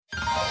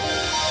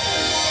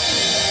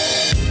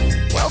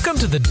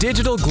Welcome to the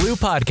Digital Glue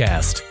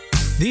Podcast.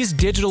 These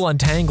digital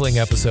untangling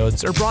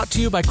episodes are brought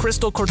to you by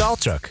Crystal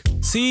Kordalchuk,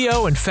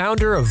 CEO and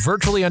founder of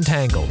Virtually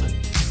Untangled.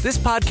 This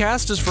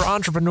podcast is for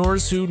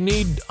entrepreneurs who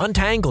need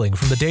untangling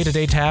from the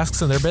day-to-day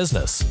tasks in their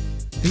business.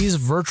 These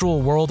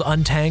virtual world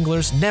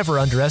untanglers never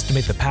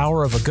underestimate the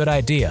power of a good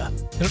idea.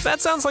 And if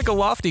that sounds like a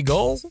lofty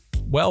goal,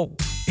 well,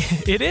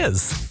 it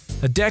is.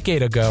 A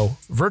decade ago,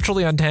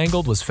 Virtually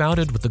Untangled was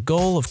founded with the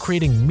goal of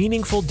creating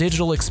meaningful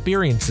digital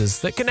experiences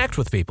that connect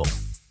with people.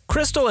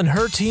 Crystal and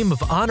her team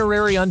of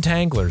honorary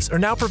untanglers are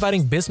now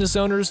providing business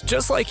owners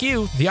just like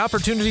you the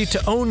opportunity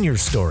to own your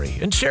story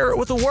and share it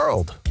with the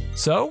world.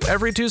 So,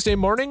 every Tuesday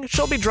morning,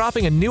 she'll be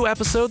dropping a new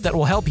episode that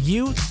will help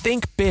you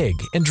think big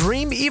and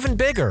dream even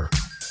bigger.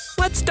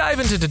 Let's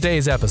dive into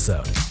today's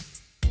episode.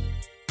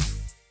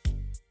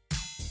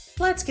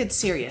 Let's get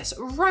serious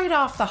right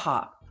off the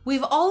hop.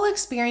 We've all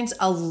experienced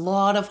a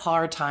lot of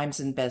hard times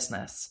in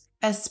business,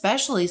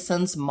 especially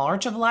since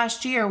March of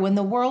last year when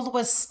the world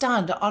was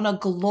stunned on a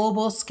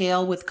global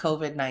scale with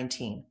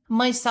COVID-19,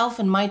 myself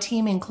and my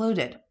team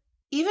included.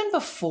 Even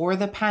before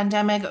the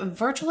pandemic,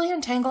 Virtually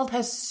Untangled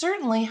has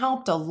certainly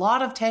helped a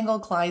lot of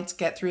Tangled clients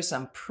get through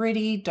some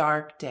pretty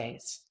dark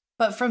days.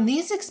 But from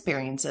these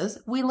experiences,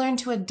 we learn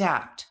to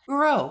adapt,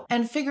 grow,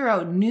 and figure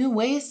out new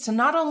ways to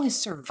not only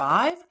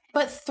survive,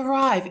 but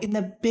thrive in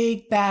the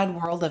big bad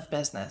world of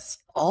business.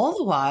 All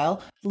the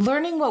while,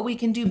 learning what we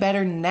can do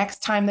better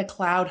next time the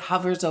cloud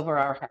hovers over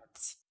our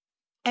heads.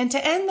 And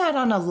to end that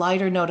on a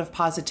lighter note of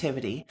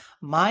positivity,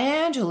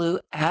 Maya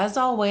Angelou, as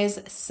always,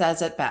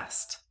 says it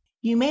best.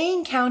 You may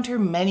encounter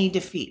many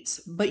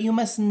defeats, but you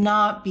must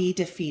not be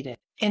defeated.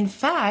 In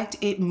fact,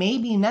 it may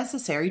be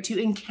necessary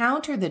to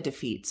encounter the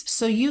defeats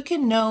so you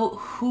can know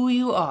who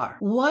you are,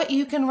 what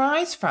you can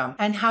rise from,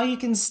 and how you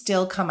can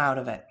still come out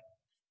of it.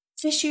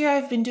 This year,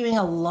 I've been doing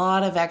a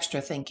lot of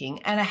extra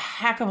thinking and a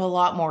heck of a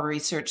lot more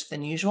research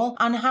than usual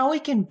on how we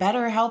can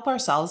better help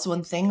ourselves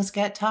when things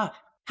get tough,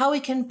 how we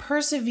can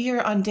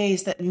persevere on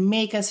days that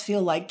make us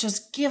feel like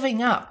just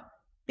giving up.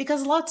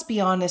 Because let's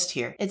be honest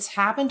here, it's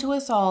happened to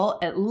us all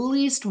at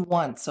least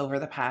once over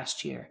the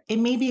past year. It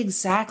may be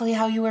exactly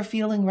how you are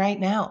feeling right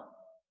now.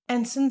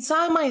 And since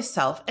I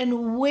myself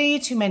and way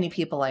too many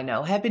people I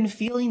know have been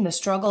feeling the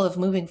struggle of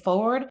moving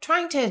forward,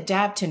 trying to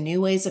adapt to new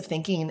ways of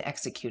thinking and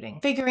executing,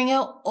 figuring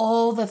out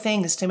all the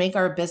things to make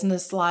our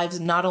business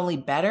lives not only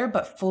better,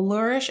 but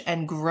flourish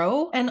and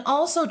grow, and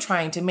also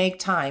trying to make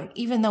time,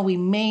 even though we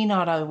may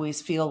not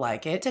always feel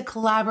like it, to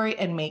collaborate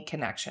and make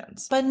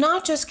connections. But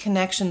not just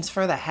connections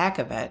for the heck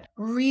of it,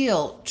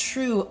 real,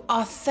 true,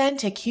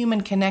 authentic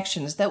human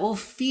connections that will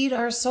feed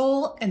our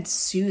soul and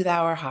soothe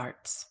our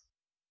hearts.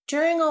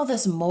 During all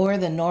this more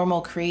than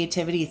normal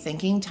creativity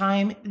thinking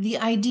time, the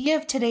idea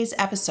of today's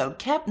episode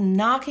kept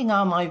knocking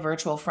on my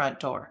virtual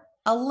front door.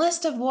 A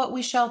list of what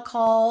we shall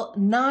call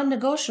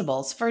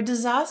non-negotiables for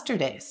disaster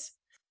days.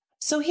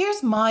 So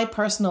here's my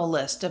personal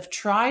list of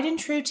tried and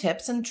true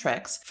tips and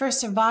tricks for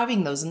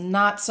surviving those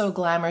not so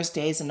glamorous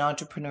days in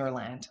entrepreneur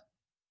land.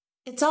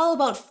 It's all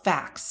about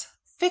facts.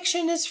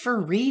 Fiction is for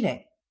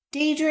reading.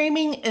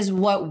 Daydreaming is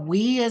what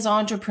we as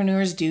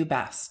entrepreneurs do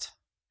best.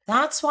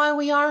 That's why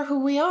we are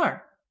who we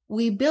are.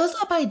 We build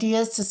up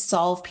ideas to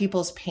solve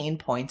people's pain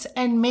points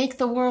and make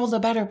the world a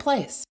better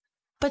place.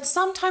 But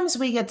sometimes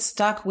we get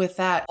stuck with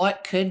that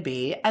what could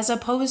be as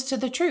opposed to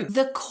the truth,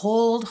 the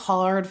cold,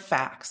 hard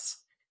facts.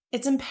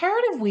 It's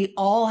imperative we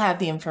all have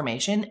the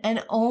information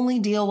and only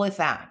deal with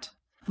that.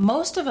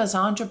 Most of us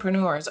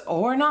entrepreneurs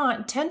or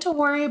not tend to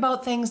worry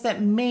about things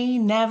that may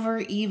never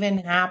even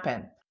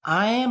happen.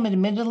 I am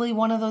admittedly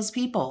one of those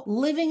people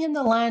living in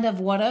the land of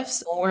what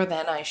ifs more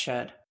than I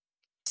should.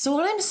 So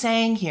what I'm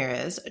saying here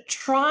is,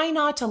 try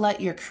not to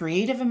let your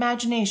creative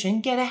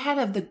imagination get ahead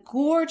of the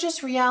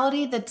gorgeous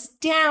reality that's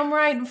damn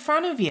right in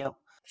front of you.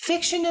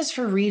 Fiction is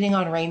for reading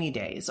on rainy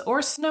days,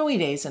 or snowy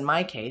days in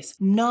my case,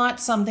 not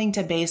something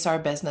to base our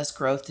business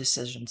growth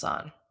decisions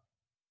on.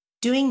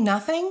 Doing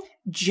nothing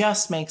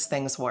just makes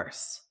things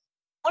worse.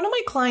 One of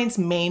my clients'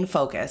 main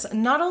focus,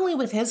 not only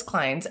with his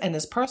clients and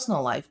his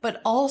personal life, but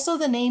also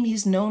the name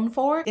he's known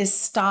for, is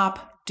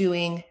stop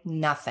doing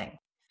nothing.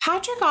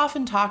 Patrick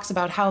often talks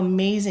about how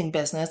amazing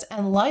business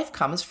and life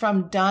comes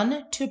from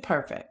done to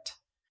perfect.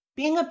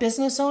 Being a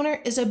business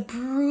owner is a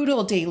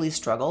brutal daily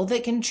struggle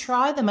that can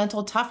try the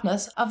mental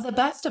toughness of the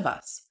best of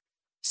us.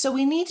 So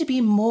we need to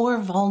be more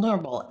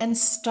vulnerable and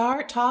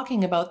start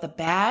talking about the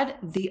bad,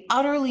 the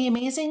utterly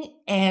amazing,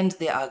 and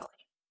the ugly.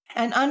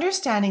 And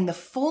understanding the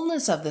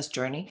fullness of this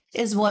journey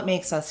is what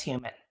makes us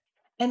human.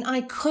 And I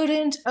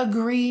couldn't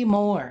agree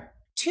more.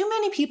 Too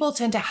many people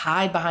tend to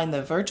hide behind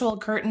the virtual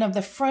curtain of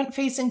the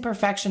front-facing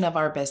perfection of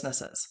our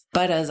businesses.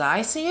 But as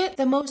I see it,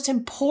 the most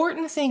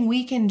important thing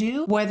we can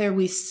do, whether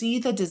we see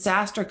the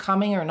disaster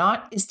coming or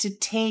not, is to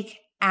take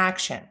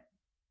action.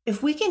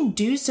 If we can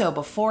do so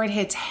before it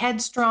hits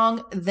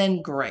headstrong,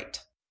 then great.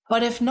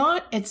 But if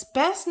not, it's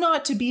best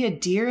not to be a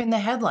deer in the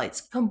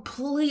headlights,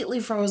 completely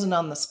frozen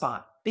on the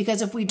spot.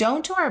 Because if we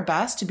don't do our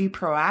best to be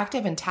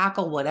proactive and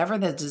tackle whatever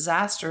the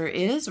disaster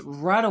is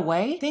right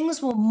away,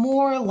 things will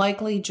more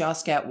likely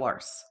just get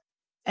worse.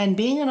 And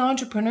being an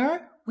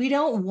entrepreneur, we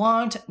don't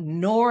want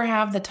nor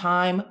have the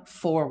time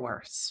for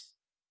worse.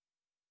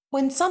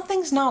 When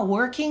something's not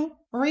working,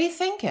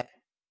 rethink it.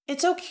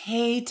 It's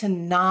okay to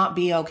not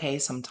be okay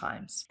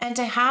sometimes, and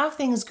to have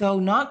things go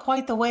not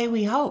quite the way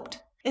we hoped.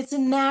 It's a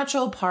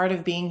natural part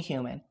of being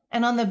human.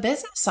 And on the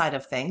business side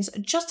of things,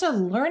 just a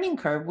learning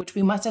curve which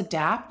we must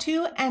adapt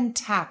to and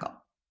tackle.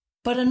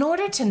 But in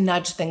order to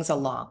nudge things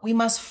along, we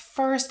must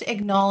first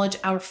acknowledge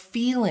our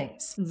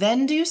feelings,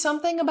 then do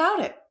something about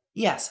it.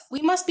 Yes,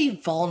 we must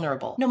be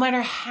vulnerable, no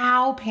matter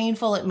how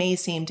painful it may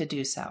seem to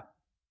do so.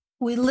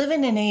 We live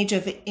in an age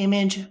of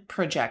image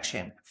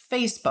projection,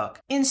 Facebook,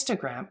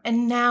 Instagram,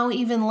 and now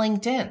even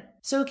LinkedIn.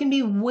 So it can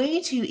be way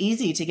too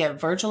easy to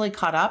get virtually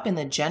caught up in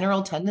the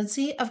general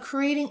tendency of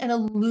creating an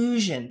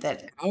illusion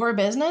that our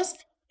business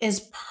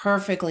is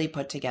perfectly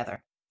put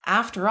together.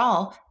 After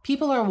all,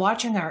 people are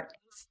watching our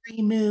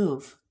every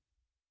move.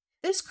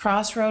 This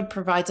crossroad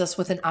provides us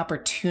with an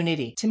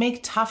opportunity to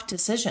make tough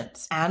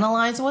decisions,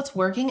 analyze what's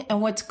working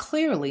and what's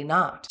clearly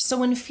not. So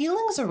when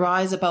feelings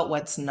arise about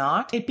what's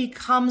not, it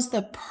becomes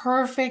the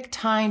perfect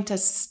time to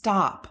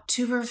stop,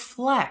 to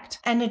reflect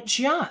and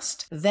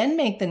adjust, then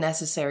make the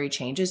necessary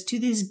changes to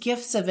these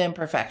gifts of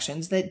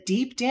imperfections that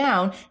deep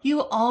down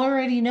you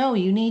already know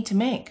you need to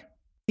make.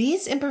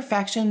 These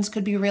imperfections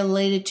could be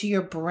related to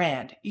your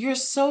brand, your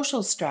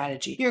social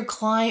strategy, your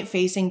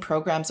client-facing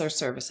programs or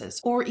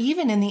services, or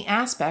even in the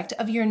aspect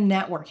of your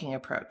networking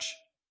approach.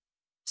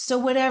 So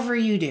whatever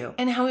you do,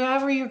 and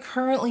however you're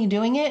currently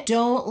doing it,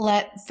 don't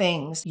let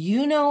things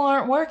you know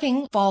aren't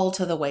working fall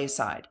to the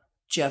wayside.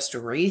 Just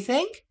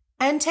rethink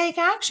and take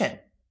action.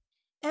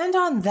 And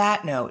on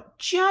that note,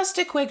 just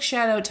a quick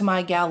shout out to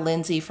my gal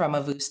Lindsay from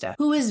Avusta,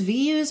 who is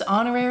VU's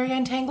honorary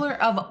untangler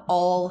of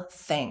all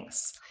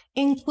things,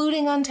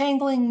 including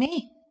untangling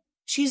me.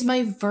 She's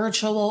my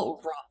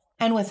virtual rock,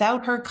 and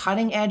without her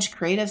cutting-edge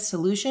creative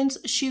solutions,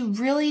 she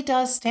really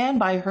does stand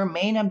by her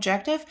main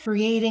objective,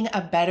 creating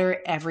a better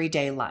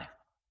everyday life.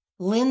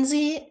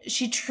 Lindsay,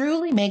 she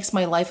truly makes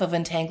my life of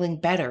untangling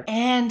better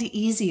and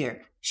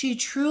easier. She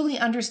truly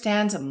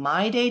understands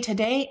my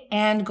day-to-day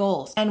and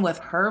goals, and with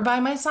her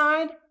by my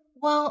side,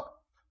 well,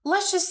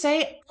 let's just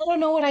say I don't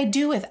know what I'd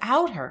do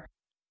without her.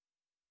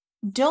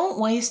 Don't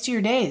waste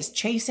your days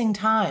chasing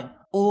time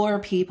or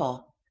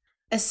people.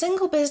 A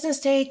single business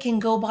day can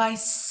go by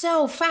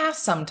so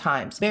fast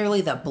sometimes,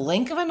 barely the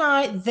blink of an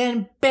eye,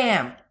 then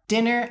bam,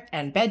 dinner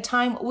and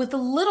bedtime with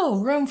little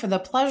room for the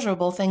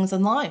pleasurable things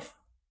in life.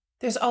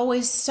 There's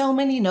always so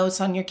many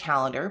notes on your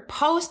calendar,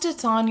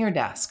 post-its on your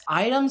desk,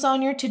 items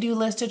on your to-do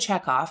list to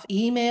check off,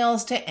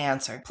 emails to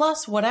answer,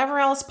 plus whatever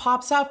else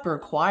pops up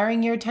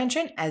requiring your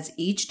attention as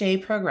each day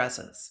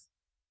progresses.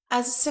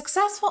 As a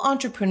successful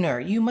entrepreneur,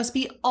 you must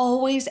be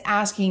always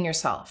asking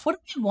yourself, what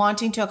am I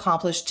wanting to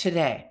accomplish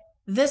today,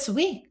 this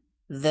week,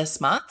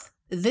 this month,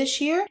 this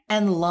year,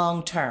 and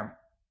long term?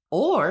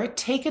 Or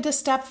take it a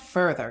step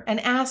further and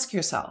ask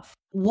yourself,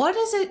 what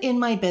is it in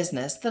my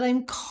business that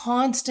I'm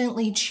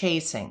constantly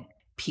chasing?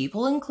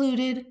 People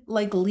included,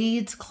 like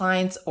leads,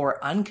 clients,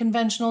 or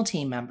unconventional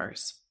team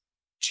members.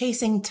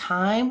 Chasing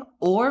time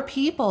or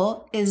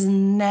people is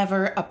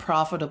never a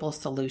profitable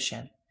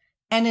solution,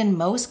 and in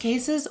most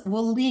cases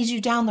will lead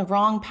you down the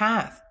wrong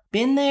path.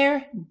 Been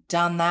there,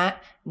 done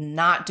that,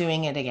 not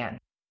doing it again.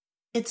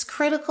 It's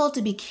critical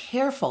to be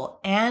careful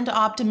and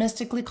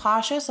optimistically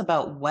cautious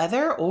about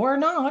whether or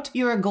not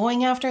you are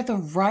going after the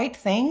right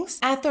things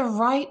at the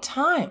right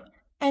time,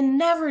 and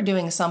never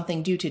doing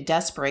something due to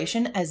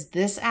desperation, as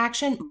this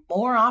action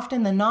more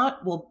often than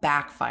not will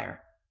backfire.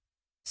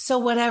 So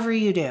whatever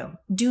you do,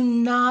 do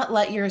not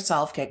let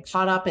yourself get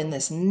caught up in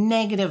this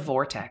negative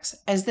vortex,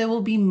 as there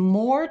will be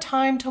more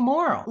time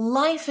tomorrow.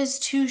 Life is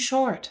too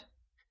short.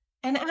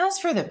 And as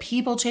for the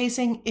people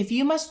chasing, if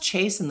you must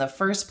chase in the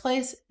first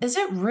place, is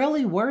it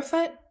really worth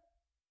it?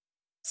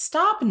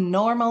 Stop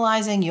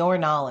normalizing your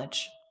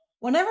knowledge.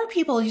 Whenever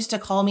people used to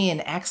call me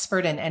an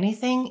expert in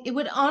anything, it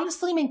would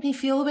honestly make me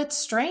feel a bit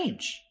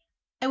strange.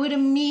 I would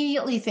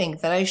immediately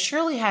think that I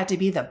surely had to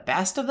be the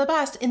best of the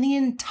best in the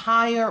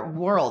entire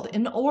world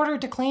in order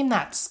to claim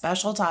that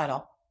special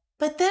title.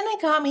 But then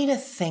it got me to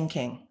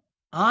thinking,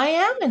 I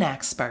am an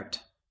expert.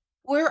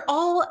 We're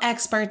all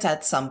experts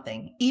at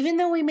something, even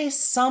though we may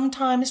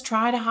sometimes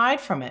try to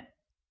hide from it.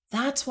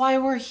 That's why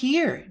we're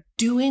here,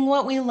 doing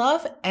what we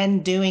love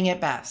and doing it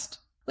best.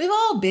 We've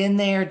all been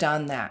there,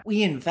 done that.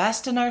 We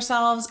invest in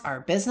ourselves, our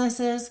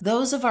businesses,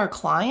 those of our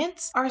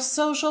clients, our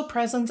social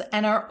presence,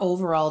 and our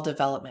overall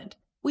development.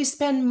 We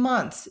spend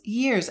months,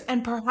 years,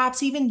 and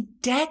perhaps even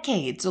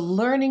decades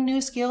learning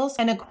new skills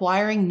and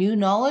acquiring new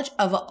knowledge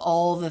of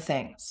all the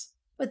things.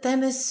 But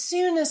then as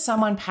soon as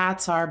someone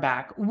pats our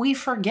back, we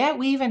forget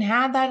we even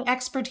had that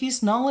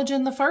expertise knowledge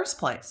in the first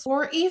place,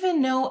 or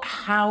even know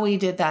how we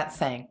did that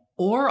thing,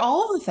 or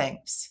all the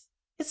things.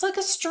 It's like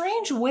a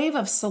strange wave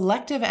of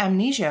selective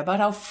amnesia about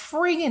how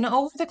friggin'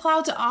 over the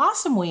clouds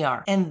awesome we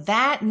are, and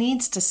that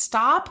needs to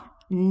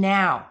stop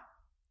now.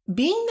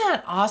 Being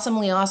that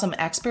awesomely awesome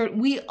expert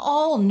we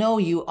all know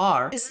you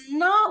are is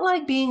not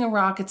like being a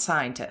rocket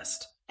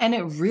scientist. and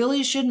it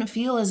really shouldn't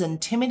feel as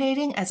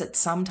intimidating as it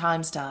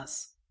sometimes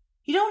does.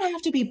 You don't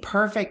have to be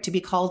perfect to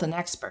be called an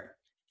expert,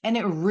 and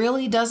it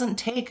really doesn't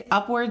take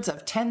upwards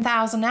of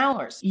 10,000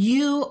 hours.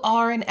 You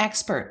are an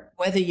expert,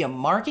 whether you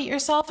market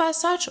yourself as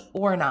such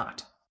or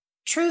not.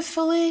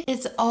 Truthfully,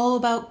 it's all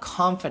about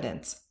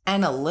confidence,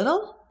 and a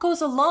little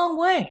goes a long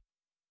way.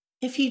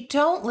 If you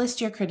don't list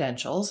your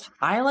credentials,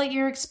 highlight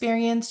your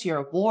experience, your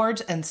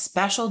awards, and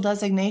special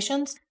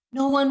designations,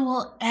 no one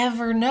will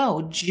ever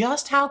know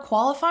just how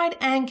qualified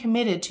and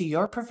committed to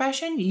your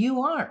profession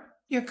you are.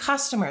 Your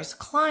customers,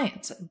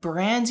 clients,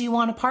 brands you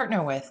want to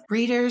partner with,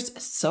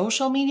 readers,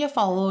 social media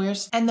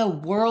followers, and the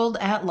world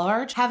at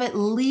large have at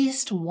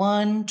least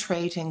one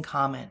trait in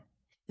common.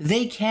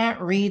 They can't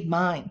read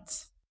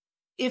minds.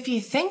 If you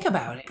think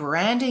about it,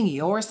 branding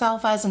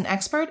yourself as an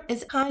expert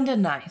is kinda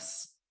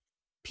nice.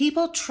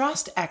 People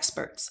trust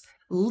experts,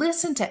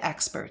 listen to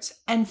experts,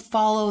 and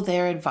follow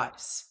their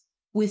advice.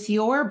 With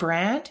your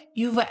brand,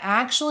 you've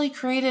actually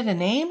created a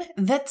name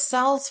that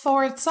sells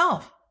for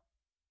itself.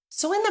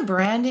 So in the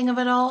branding of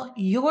it all,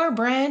 your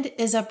brand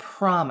is a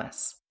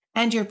promise,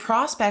 and your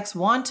prospects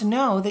want to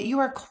know that you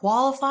are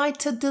qualified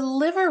to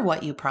deliver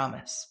what you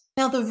promise.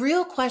 Now, the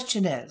real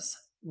question is,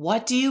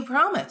 what do you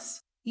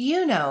promise?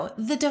 You know,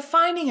 the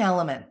defining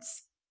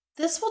elements.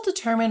 This will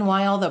determine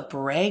why all the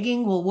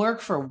bragging will work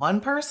for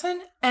one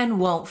person and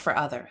won't for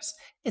others.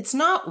 It's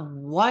not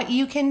what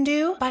you can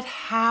do, but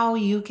how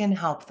you can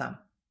help them.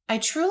 I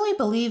truly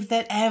believe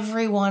that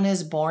everyone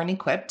is born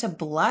equipped to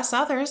bless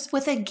others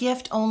with a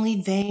gift only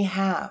they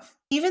have.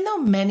 Even though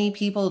many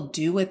people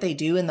do what they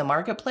do in the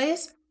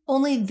marketplace,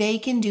 only they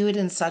can do it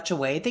in such a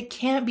way that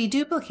can't be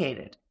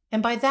duplicated.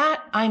 And by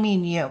that, I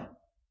mean you.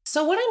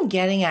 So what I'm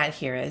getting at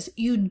here is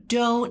you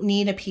don't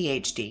need a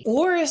PhD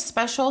or a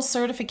special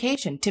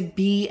certification to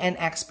be an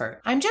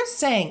expert. I'm just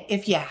saying,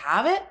 if you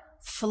have it,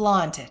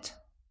 flaunt it.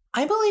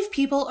 I believe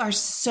people are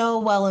so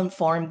well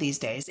informed these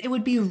days, it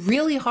would be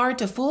really hard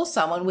to fool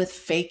someone with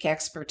fake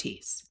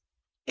expertise.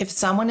 If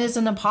someone is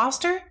an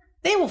imposter,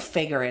 they will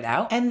figure it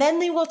out and then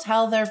they will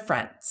tell their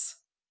friends.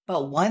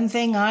 But one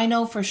thing I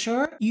know for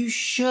sure, you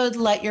should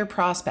let your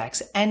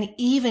prospects and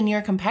even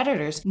your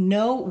competitors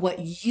know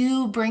what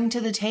you bring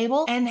to the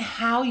table and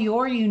how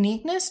your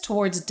uniqueness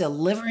towards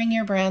delivering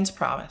your brand's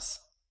promise.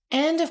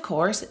 And of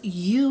course,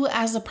 you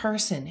as a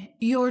person,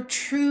 your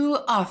true,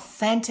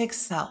 authentic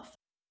self.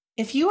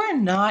 If you are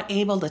not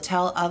able to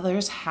tell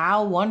others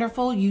how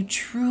wonderful you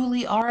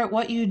truly are at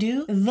what you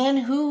do, then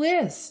who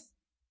is?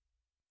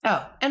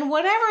 Oh, and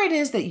whatever it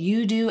is that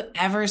you do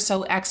ever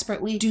so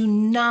expertly, do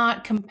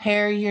not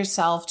compare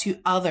yourself to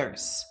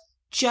others.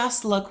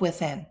 Just look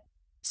within.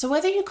 So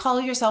whether you call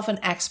yourself an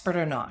expert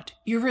or not,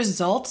 your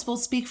results will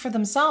speak for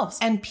themselves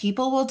and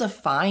people will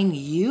define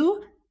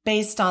you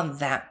based on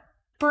them.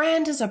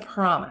 Brand is a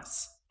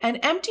promise. An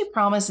empty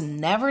promise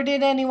never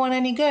did anyone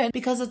any good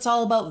because it's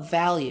all about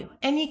value,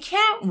 and you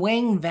can't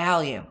wing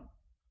value.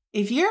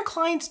 If your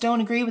clients don't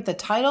agree with the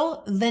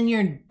title, then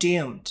you're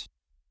doomed.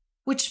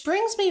 Which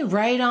brings me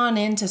right on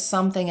into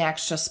something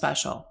extra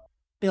special.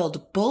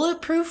 Build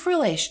bulletproof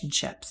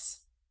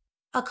relationships.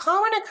 A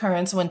common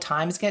occurrence when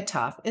times get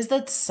tough is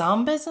that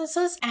some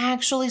businesses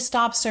actually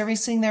stop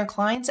servicing their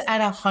clients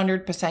at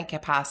 100%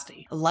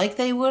 capacity, like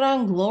they would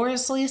on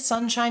gloriously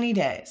sunshiny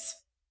days.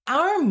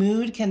 Our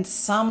mood can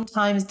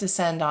sometimes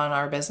descend on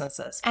our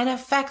businesses and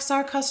affects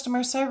our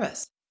customer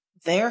service.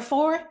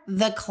 Therefore,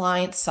 the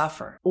clients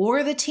suffer,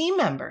 or the team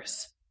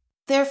members.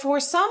 Therefore,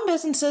 some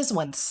businesses,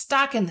 when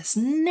stuck in this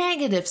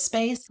negative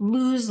space,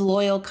 lose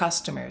loyal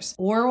customers,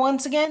 or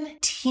once again,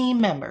 team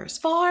members,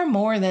 far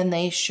more than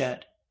they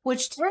should,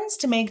 which tends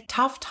to make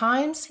tough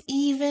times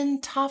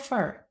even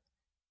tougher.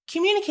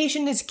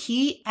 Communication is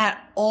key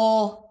at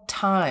all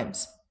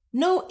times.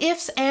 No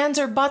ifs, ands,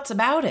 or buts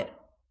about it.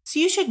 So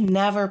you should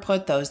never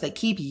put those that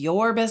keep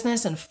your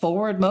business in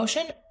forward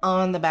motion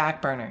on the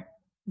back burner.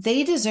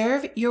 They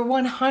deserve your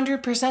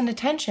 100%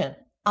 attention,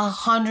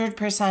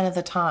 100% of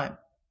the time.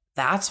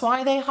 That's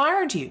why they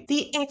hired you,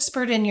 the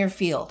expert in your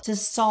field, to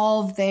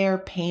solve their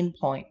pain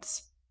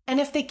points. And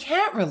if they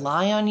can't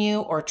rely on you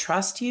or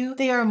trust you,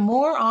 they are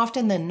more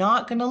often than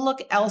not going to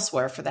look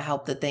elsewhere for the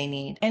help that they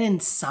need. And in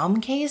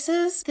some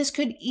cases, this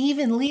could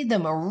even lead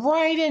them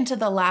right into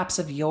the laps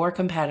of your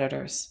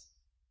competitors.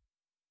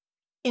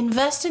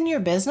 Invest in your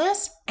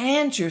business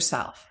and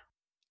yourself.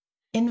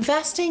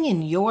 Investing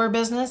in your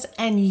business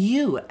and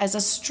you as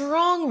a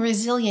strong,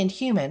 resilient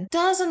human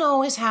doesn't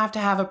always have to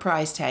have a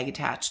price tag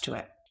attached to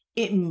it.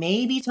 It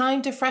may be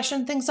time to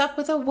freshen things up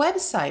with a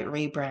website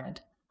rebrand,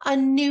 a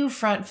new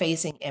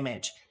front-facing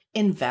image,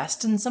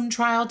 invest in some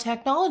trial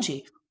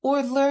technology,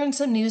 or learn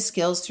some new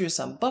skills through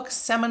some books,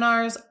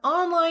 seminars,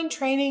 online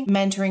training,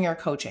 mentoring, or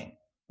coaching.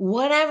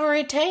 Whatever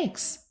it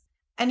takes.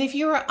 And if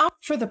you are up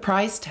for the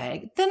price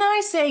tag, then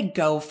I say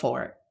go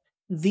for it.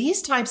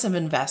 These types of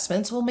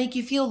investments will make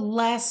you feel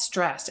less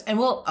stressed and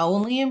will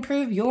only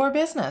improve your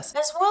business,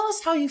 as well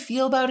as how you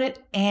feel about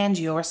it and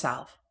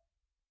yourself.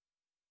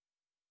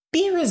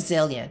 Be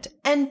resilient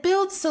and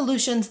build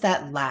solutions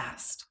that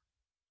last.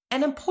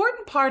 An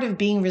important part of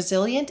being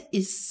resilient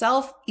is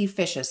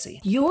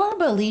self-efficacy, your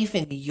belief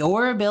in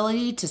your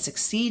ability to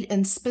succeed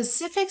in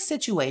specific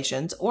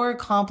situations or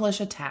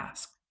accomplish a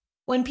task.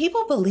 When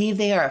people believe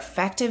they are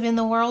effective in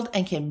the world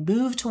and can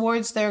move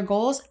towards their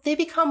goals, they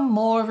become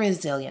more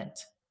resilient.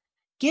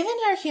 Given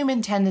our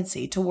human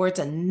tendency towards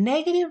a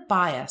negative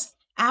bias,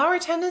 our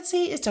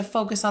tendency is to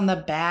focus on the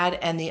bad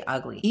and the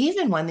ugly,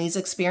 even when these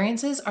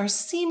experiences are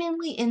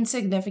seemingly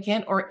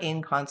insignificant or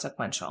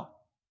inconsequential.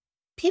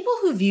 People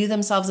who view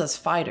themselves as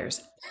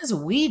fighters, as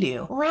we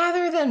do,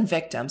 rather than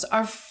victims,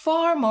 are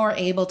far more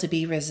able to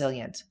be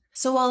resilient.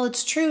 So while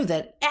it's true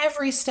that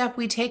every step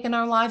we take in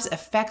our lives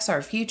affects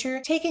our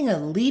future, taking a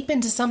leap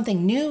into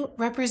something new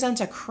represents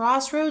a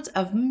crossroads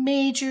of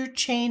major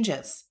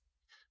changes.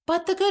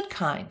 But the good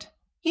kind.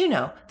 You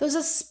know, those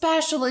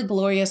especially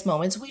glorious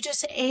moments we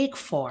just ache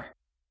for.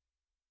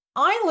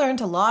 I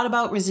learned a lot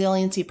about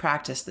resiliency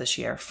practice this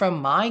year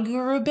from my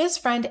guru biz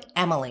friend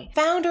Emily,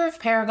 founder of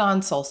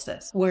Paragon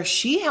Solstice, where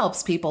she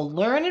helps people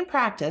learn and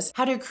practice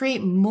how to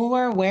create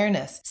more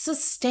awareness,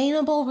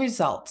 sustainable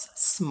results,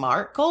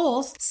 smart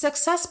goals,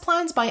 success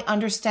plans by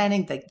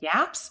understanding the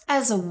gaps,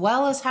 as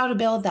well as how to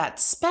build that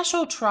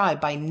special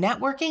tribe by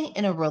networking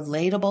in a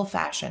relatable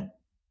fashion.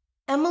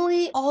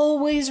 Emily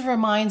always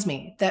reminds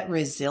me that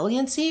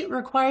resiliency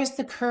requires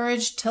the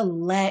courage to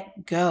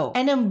let go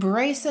and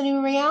embrace a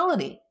new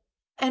reality.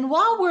 And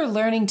while we're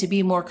learning to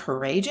be more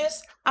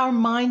courageous, our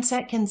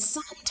mindset can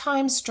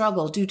sometimes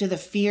struggle due to the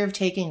fear of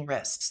taking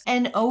risks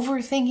and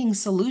overthinking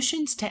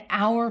solutions to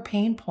our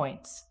pain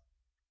points.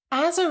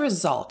 As a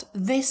result,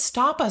 they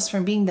stop us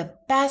from being the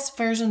best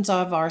versions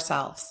of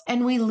ourselves,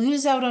 and we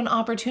lose out on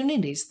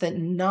opportunities that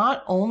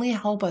not only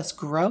help us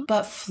grow,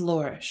 but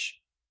flourish.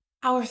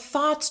 Our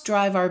thoughts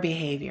drive our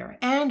behavior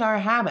and our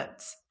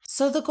habits.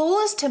 So the goal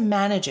is to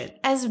manage it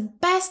as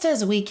best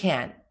as we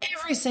can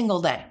every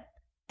single day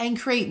and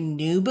create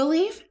new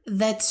belief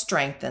that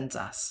strengthens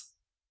us.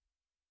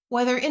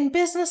 Whether in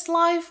business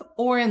life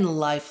or in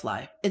life,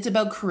 it's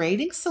about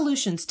creating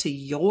solutions to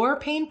your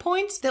pain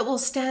points that will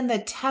stand the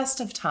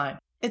test of time.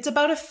 It's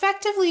about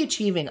effectively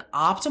achieving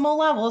optimal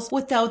levels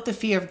without the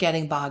fear of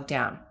getting bogged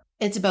down.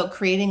 It's about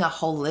creating a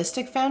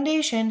holistic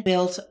foundation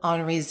built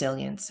on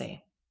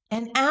resiliency.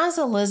 And as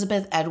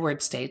Elizabeth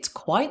Edwards states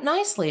quite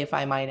nicely, if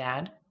I might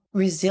add,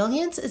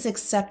 resilience is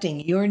accepting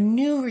your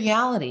new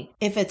reality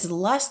if it's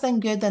less than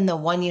good than the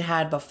one you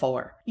had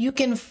before. You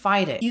can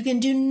fight it. You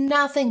can do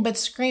nothing but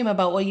scream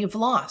about what you've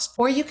lost.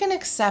 Or you can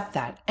accept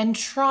that and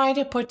try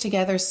to put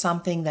together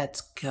something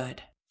that's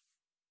good.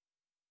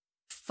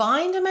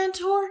 Find a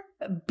mentor,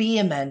 be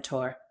a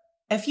mentor.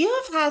 If you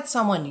have had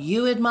someone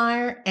you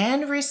admire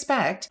and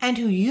respect and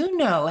who you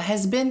know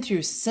has been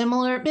through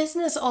similar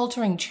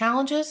business-altering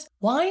challenges,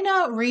 why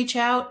not reach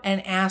out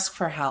and ask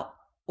for help?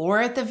 Or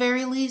at the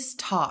very least,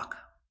 talk.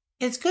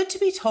 It's good to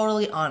be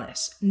totally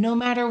honest, no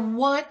matter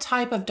what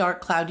type of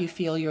dark cloud you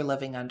feel you're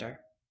living under.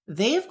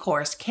 They, of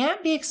course,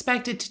 can't be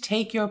expected to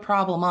take your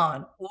problem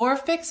on or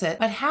fix it,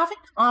 but having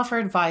to offer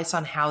advice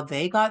on how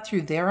they got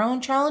through their own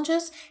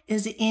challenges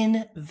is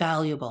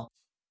invaluable.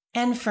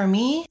 And for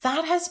me,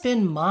 that has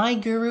been my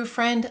guru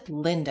friend,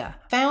 Linda,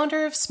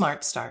 founder of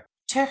Smart Start.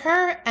 To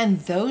her and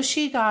those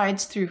she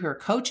guides through her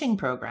coaching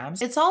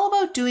programs, it's all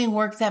about doing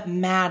work that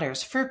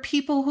matters for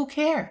people who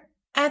care.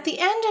 At the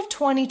end of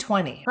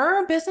 2020,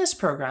 her business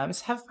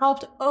programs have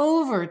helped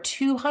over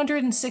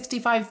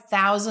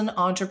 265,000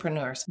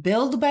 entrepreneurs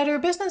build better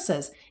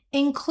businesses,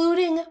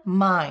 including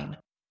mine.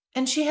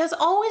 And she has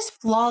always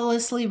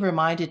flawlessly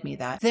reminded me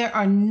that there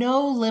are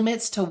no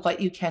limits to what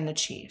you can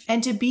achieve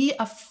and to be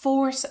a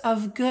force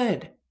of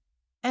good.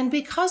 And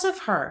because of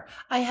her,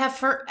 I have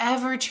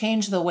forever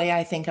changed the way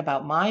I think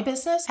about my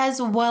business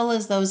as well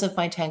as those of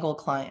my Tangled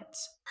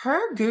clients.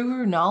 Her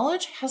guru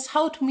knowledge has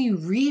helped me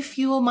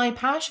refuel my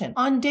passion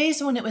on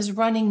days when it was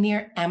running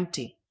near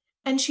empty.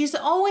 And she's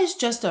always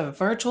just a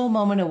virtual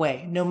moment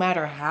away, no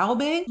matter how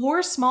big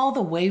or small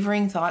the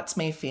wavering thoughts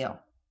may feel.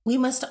 We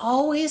must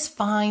always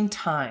find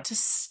time to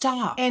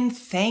stop and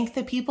thank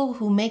the people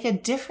who make a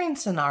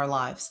difference in our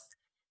lives.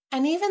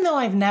 And even though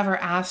I've never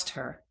asked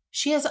her,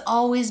 she has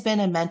always been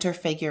a mentor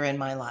figure in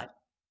my life.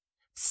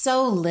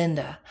 So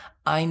Linda,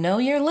 I know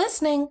you're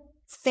listening.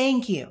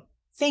 Thank you.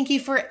 Thank you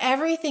for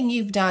everything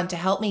you've done to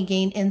help me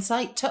gain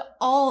insight to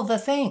all the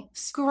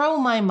things, grow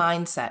my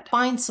mindset,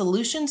 find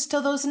solutions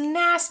to those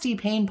nasty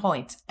pain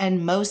points,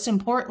 and most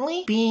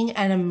importantly, being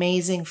an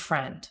amazing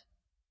friend.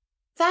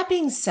 That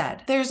being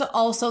said, there's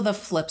also the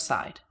flip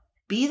side.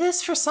 Be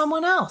this for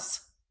someone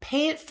else.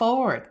 Pay it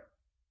forward.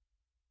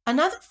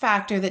 Another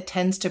factor that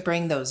tends to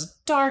bring those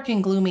dark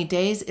and gloomy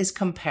days is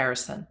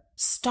comparison.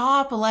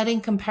 Stop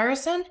letting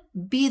comparison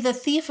be the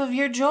thief of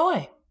your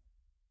joy.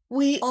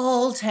 We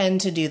all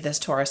tend to do this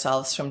to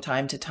ourselves from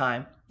time to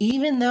time,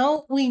 even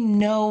though we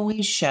know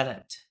we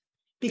shouldn't.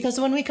 Because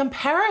when we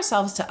compare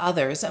ourselves to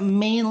others,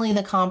 mainly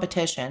the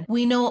competition,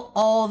 we know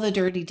all the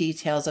dirty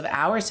details of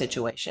our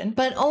situation,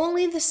 but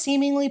only the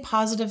seemingly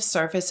positive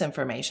surface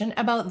information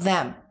about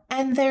them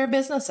and their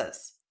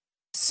businesses.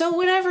 So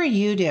whatever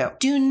you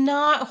do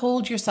not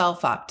hold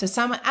yourself up to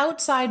some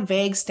outside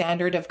vague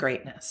standard of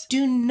greatness.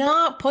 Do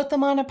not put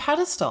them on a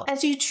pedestal,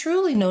 as you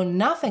truly know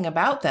nothing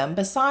about them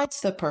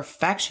besides the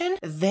perfection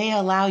they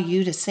allow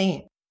you to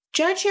see.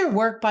 Judge your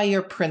work by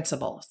your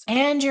principles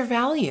and your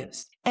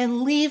values,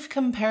 and leave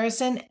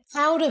comparison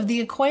out of the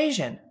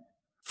equation.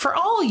 For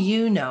all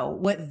you know,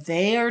 what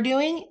they are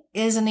doing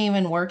isn't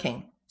even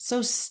working,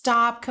 so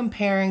stop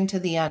comparing to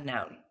the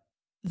unknown.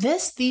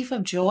 This thief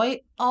of joy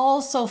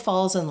also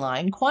falls in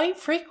line quite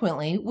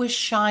frequently with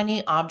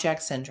shiny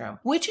object syndrome,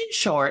 which in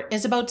short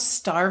is about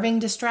starving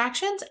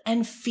distractions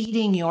and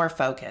feeding your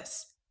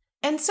focus.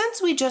 And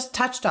since we just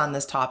touched on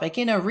this topic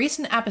in a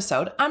recent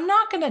episode, I'm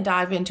not going to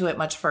dive into it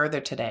much further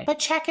today, but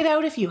check it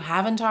out if you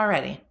haven't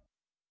already.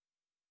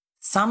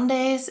 Some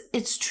days,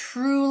 it's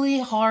truly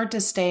hard to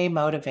stay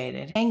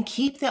motivated and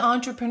keep the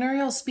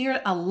entrepreneurial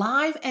spirit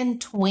alive and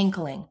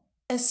twinkling.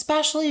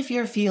 Especially if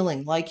you're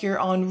feeling like you're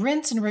on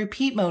rinse and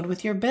repeat mode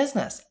with your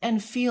business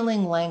and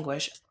feeling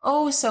languish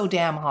so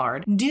damn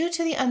hard due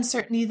to the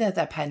uncertainty that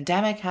the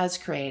pandemic has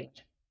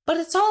created. But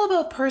it's all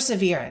about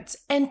perseverance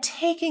and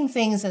taking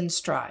things in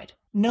stride,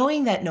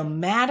 knowing that no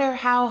matter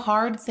how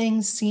hard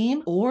things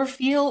seem or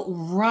feel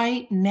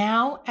right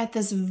now at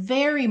this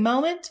very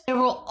moment, there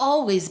will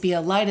always be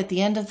a light at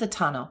the end of the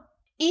tunnel.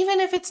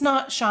 Even if it's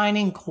not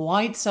shining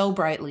quite so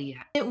brightly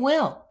yet, it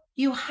will.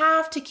 You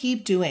have to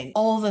keep doing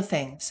all the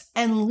things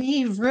and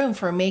leave room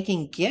for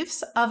making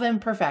gifts of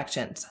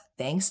imperfections,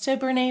 thanks to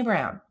Brené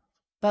Brown.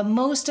 But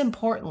most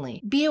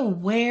importantly, be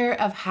aware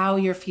of how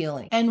you're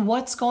feeling and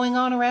what's going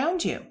on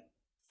around you.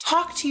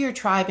 Talk to your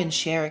tribe and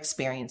share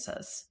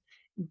experiences.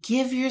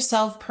 Give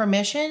yourself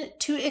permission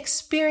to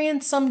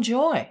experience some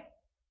joy.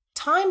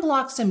 Time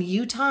block some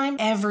you time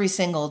every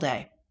single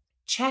day.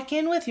 Check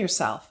in with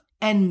yourself.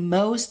 And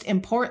most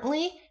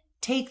importantly,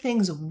 take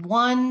things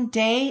one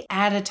day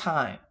at a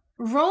time.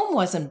 Rome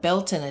wasn't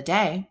built in a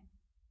day.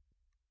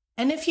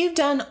 And if you've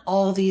done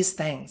all these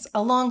things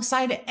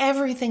alongside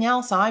everything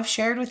else I've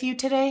shared with you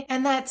today,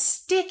 and that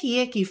sticky,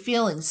 icky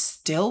feeling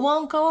still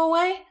won't go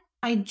away,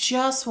 I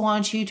just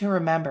want you to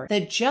remember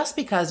that just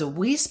because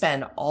we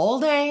spend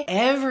all day,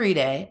 every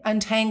day,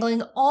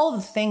 untangling all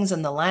the things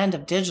in the land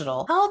of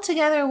digital, held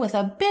together with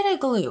a bit of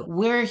glue,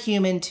 we're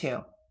human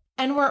too.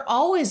 And we're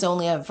always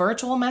only a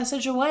virtual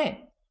message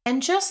away.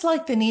 And just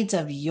like the needs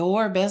of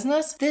your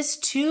business, this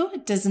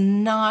too does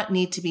not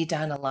need to be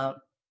done alone.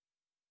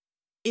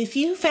 If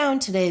you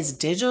found today's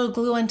Digital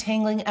Glue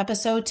Untangling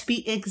episode to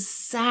be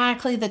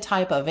exactly the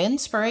type of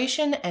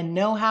inspiration and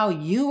know-how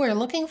you were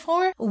looking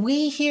for,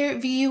 we here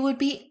at VU would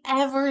be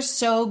ever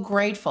so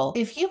grateful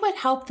if you would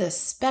help this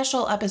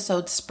special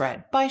episode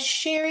spread by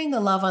sharing the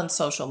love on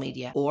social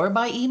media or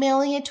by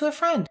emailing it to a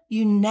friend.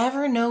 You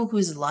never know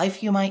whose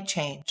life you might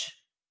change.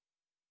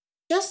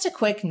 Just a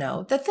quick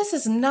note that this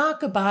is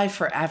not goodbye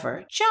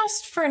forever,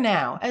 just for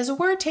now, as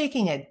we're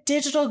taking a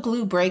digital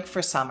glue break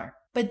for summer.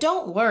 But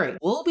don't worry,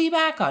 we'll be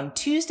back on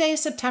Tuesday,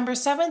 September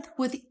 7th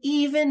with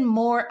even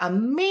more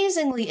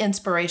amazingly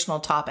inspirational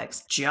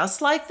topics,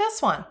 just like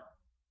this one.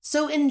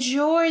 So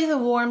enjoy the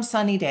warm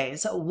sunny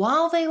days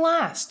while they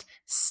last.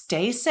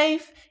 Stay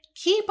safe,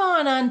 keep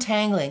on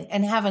untangling,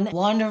 and have a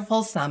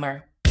wonderful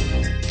summer.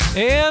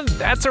 And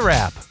that's a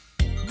wrap.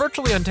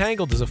 Virtually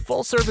Untangled is a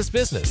full-service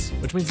business,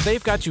 which means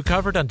they've got you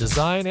covered on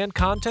design and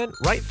content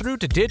right through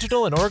to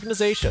digital and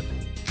organization.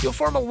 You'll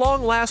form a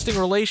long-lasting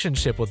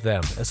relationship with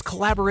them, as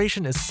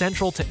collaboration is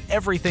central to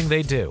everything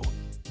they do.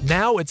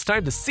 Now it's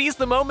time to seize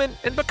the moment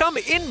and become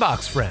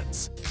inbox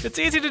friends. It's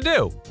easy to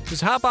do.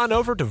 Just hop on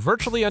over to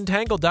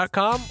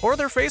virtuallyuntangled.com or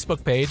their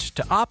Facebook page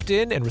to opt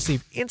in and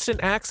receive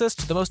instant access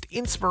to the most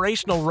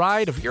inspirational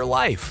ride of your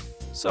life.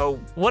 So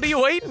what are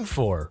you waiting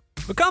for?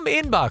 Become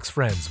inbox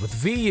friends with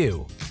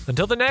VU.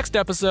 Until the next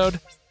episode,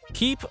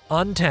 keep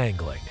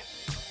untangling.